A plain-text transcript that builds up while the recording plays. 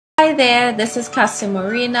Hi there, this is Cassie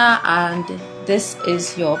Marina, and this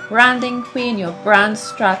is your branding queen, your brand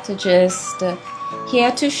strategist,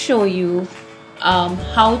 here to show you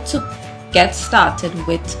how to get started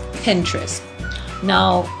with Pinterest.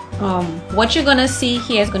 Now, what you're gonna see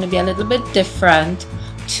here is going to be a little bit different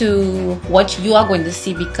to what you are going to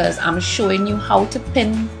see, because I'm showing you how to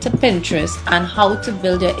pin to Pinterest and how to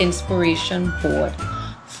build your inspiration board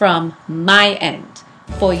from my end.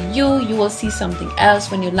 For you, you will see something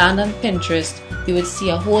else. When you land on Pinterest, you would see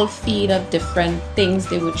a whole feed of different things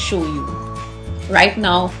they would show you. Right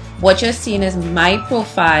now, what you're seeing is my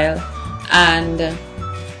profile, and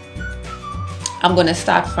I'm going to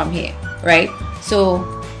start from here, right? So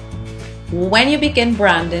when you begin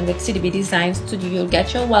branding with CDB Design Studio, you'll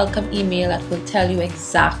get your welcome email that will tell you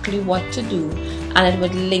exactly what to do, and it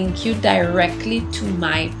would link you directly to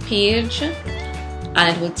my page, and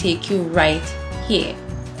it will take you right here,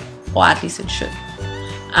 or at least it should.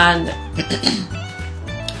 And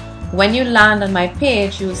when you land on my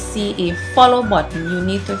page, you'll see a follow button. You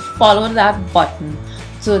need to follow that button,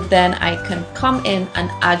 so then I can come in and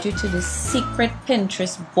add you to the secret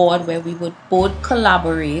Pinterest board where we would both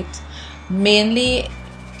collaborate. Mainly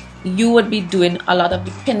you would be doing a lot of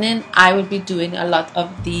the pinning, I would be doing a lot of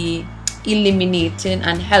the eliminating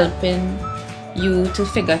and helping you to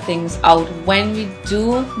figure things out when we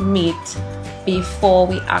do meet, before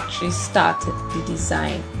we actually started the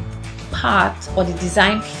design part or the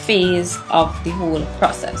design phase of the whole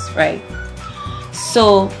process, right?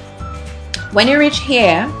 So when you reach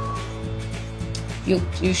here, you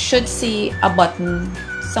should see a button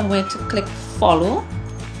somewhere to click follow,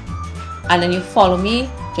 and then you follow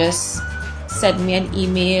me. Just send me an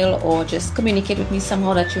email or just communicate with me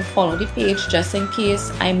somehow that you follow the page, just in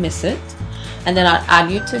case I miss it, and then I'll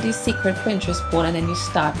add you to the secret Pinterest board, and then you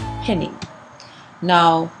start pinning.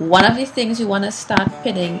 Now, one of the things you want to start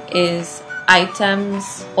pinning is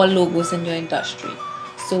items or logos in your industry.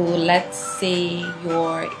 So let's say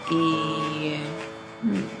you're a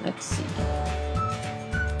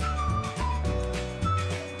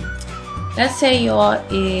let's say you're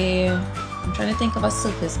a, I'm trying to think of a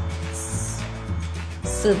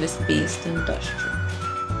service-based industry.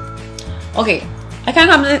 Okay, I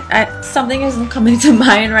can't come something isn't coming to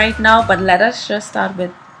mind right now, but let us just start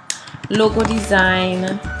with logo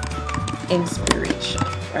design inspiration,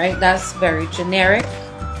 right? That's very generic,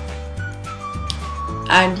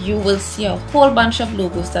 and you will see a whole bunch of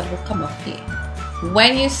logos that will come up here.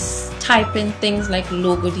 When you type in things like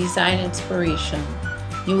logo design inspiration,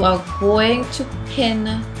 you are going to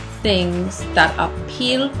pin things that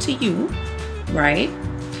appeal to you, right?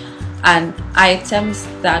 And items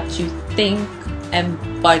that you think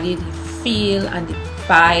embody the feel and the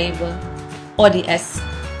vibe or the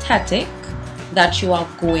aesthetic that you are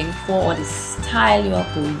going for, or the style you are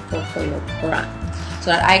going for your brand, so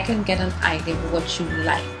that I can get an idea of what you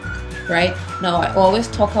like. Right now, I always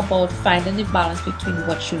talk about finding the balance between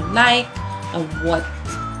what you like and what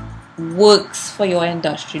works for your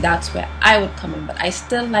industry. That's where I would come in, but I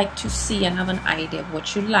still like to see and have an idea of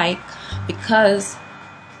what you like, because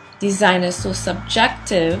design is so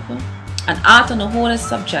subjective and art on a whole is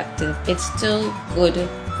subjective. It's still good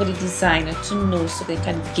for the designer to know, so they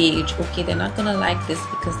can gauge, okay, they're not gonna like this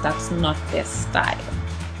because that's not their style,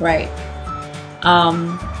 right?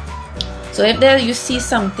 So if there you see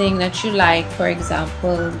something that you like, for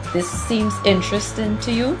example, this seems interesting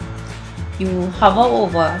to you, you hover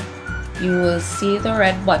over, you will see the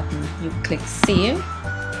red button, you click save.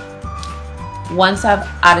 Once I've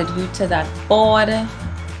added you to that board,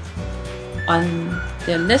 on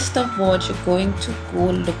the list of boards, you're going to go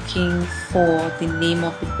looking for the name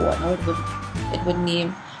of the board. Now it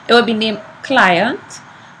would be named client,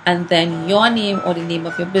 and then your name or the name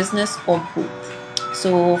of your business, or both.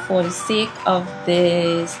 So for the sake of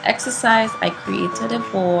this exercise, I created a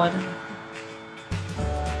board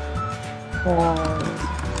called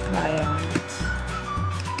client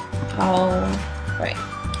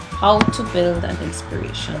how to build an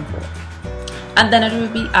inspiration board, and then it will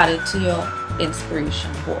be added to your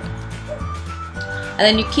inspiration board. And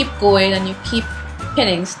then you keep going and you keep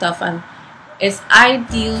pinning stuff, and it's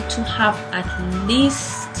ideal to have at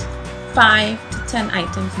least 5 to 10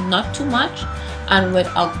 items, not too much, and with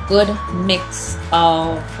a good mix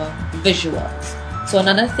of visuals. So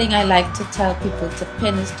another thing I like to tell people to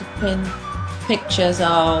pin is to pin pictures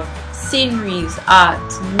of sceneries,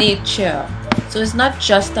 art, nature. So it's not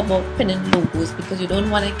just about pinning logos, because you don't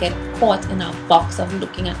want to get caught in a box of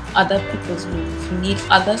looking at other people's logos. You need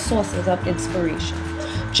other sources of inspiration.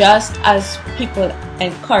 Just as people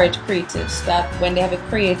encourage creatives that when they have a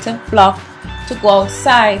creative block, to go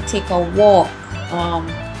outside, take a walk,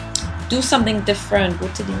 do something different, go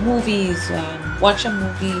to the movies, watch a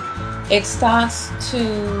movie, it starts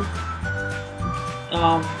to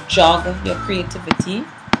jog your creativity.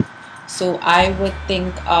 So I would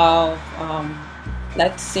think of,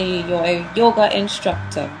 let's say you're a yoga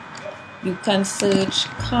instructor. You can search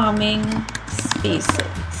calming spaces.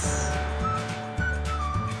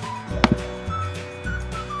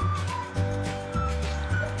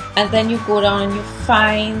 And then you go down and you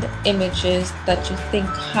find images that you think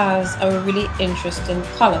has a really interesting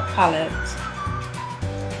color palette.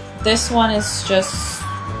 This one is just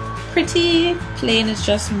pretty plain. It's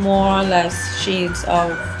just more or less shades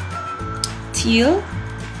of teal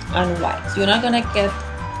and white. You're not gonna get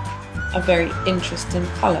a very interesting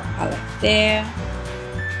color palette there,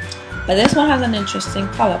 but this one has an interesting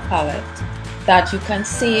color palette that you can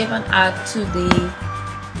save and add to the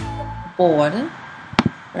board.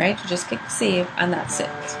 Right, you just click save and that's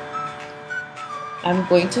it. I'm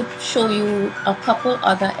going to show you a couple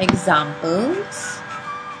other examples.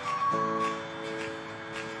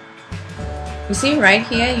 You see right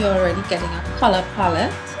here, you're already getting a color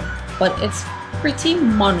palette, but it's pretty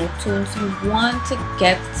monotone, so you want to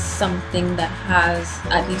get something that has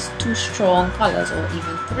at least 2 strong colors or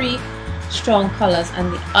even 3 strong colors,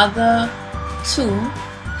 and the other 2,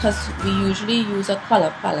 because we usually use a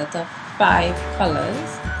color palette of 5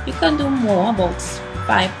 colors. You can do more, about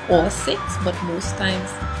 5 or 6, but most times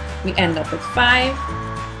we end up with 5.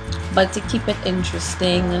 But to keep it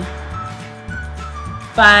interesting,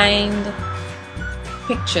 find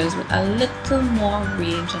pictures with a little more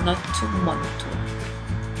range and not too monotone.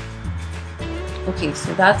 Okay,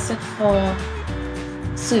 so that's it for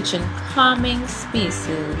searching calming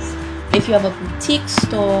spaces. If you have a boutique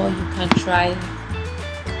store, you can try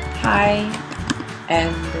high-end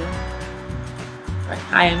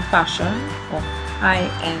fashion or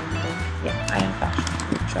high-end fashion.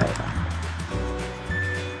 We'll try that.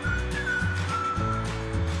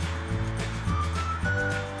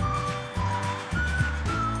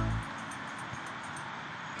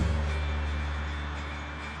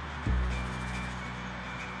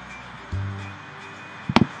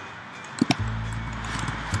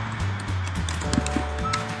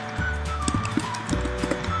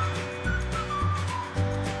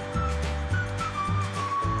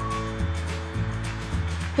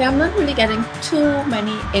 Okay, I'm not really getting too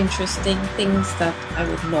many interesting things that I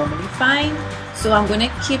would normally find, so I'm going to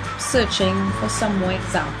keep searching for some more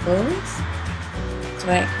examples so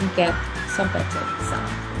I can get some better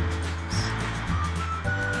examples.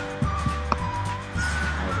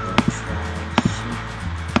 I will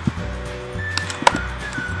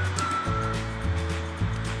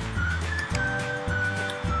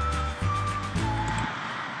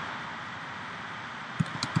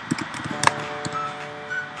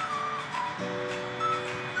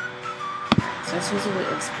So let's use it with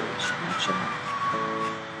inspiration. That should help.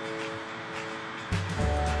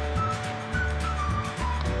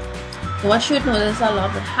 What you would notice a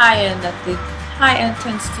lot with high-end, that the high-end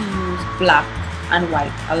tends to use black and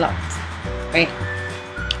white a lot, right?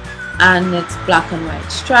 And it's black and white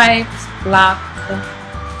stripes, black.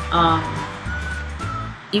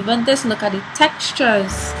 Even this, look at the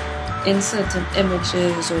textures in certain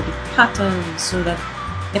images or the patterns, so that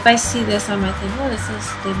if I see this, I might think, oh,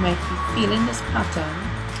 they might be feeling this pattern,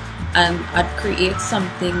 and I'd create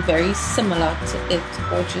something very similar to it,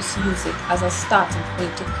 or just use it as a starting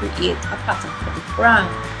point to create a pattern for the brand.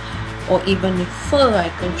 Or even the fur, I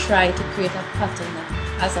can try to create a pattern that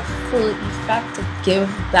has a full effect to give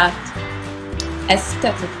that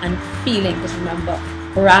aesthetic and feeling. Because remember,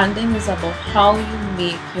 branding is about how you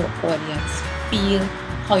make your audience feel,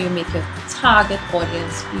 how you make your target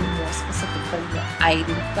audience feel, more specifically your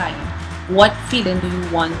ideal client. What feeling do you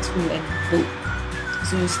want to evoke?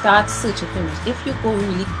 So you start searching for images. If you go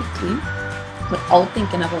really quickly without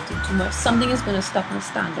thinking about it too much, something is going to stop and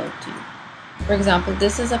stand out to you. For example,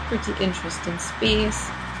 this is a pretty interesting space.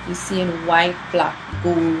 You see in white, black,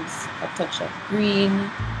 golds, a touch of green,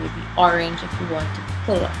 maybe orange if you want to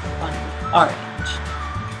pull up on the orange.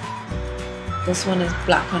 This one is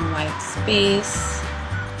black and white space.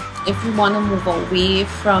 If you want to move away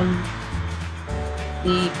from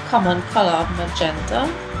the common color of magenta,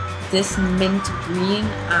 this mint green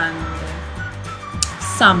and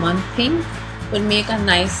salmon pink would make a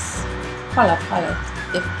nice color palette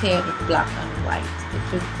if paired with black and white.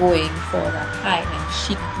 If you're going for that high-end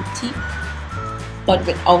chic boutique, but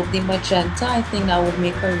without the magenta, I think that would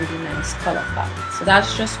make a really nice color palette. So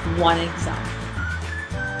that's just one example.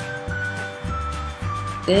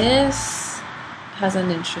 This has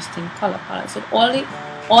an interesting color palette. So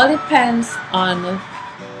all depends on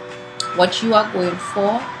what you are going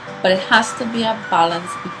for, but it has to be a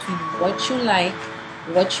balance between what you like,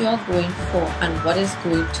 what you are going for, and what is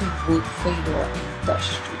going to work for your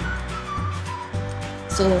industry.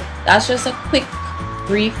 So that's just a quick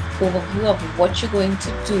brief overview of what you're going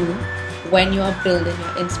to do when you are building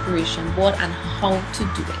your inspiration board and how to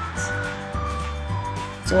do it.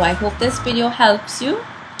 So I hope this video helps you.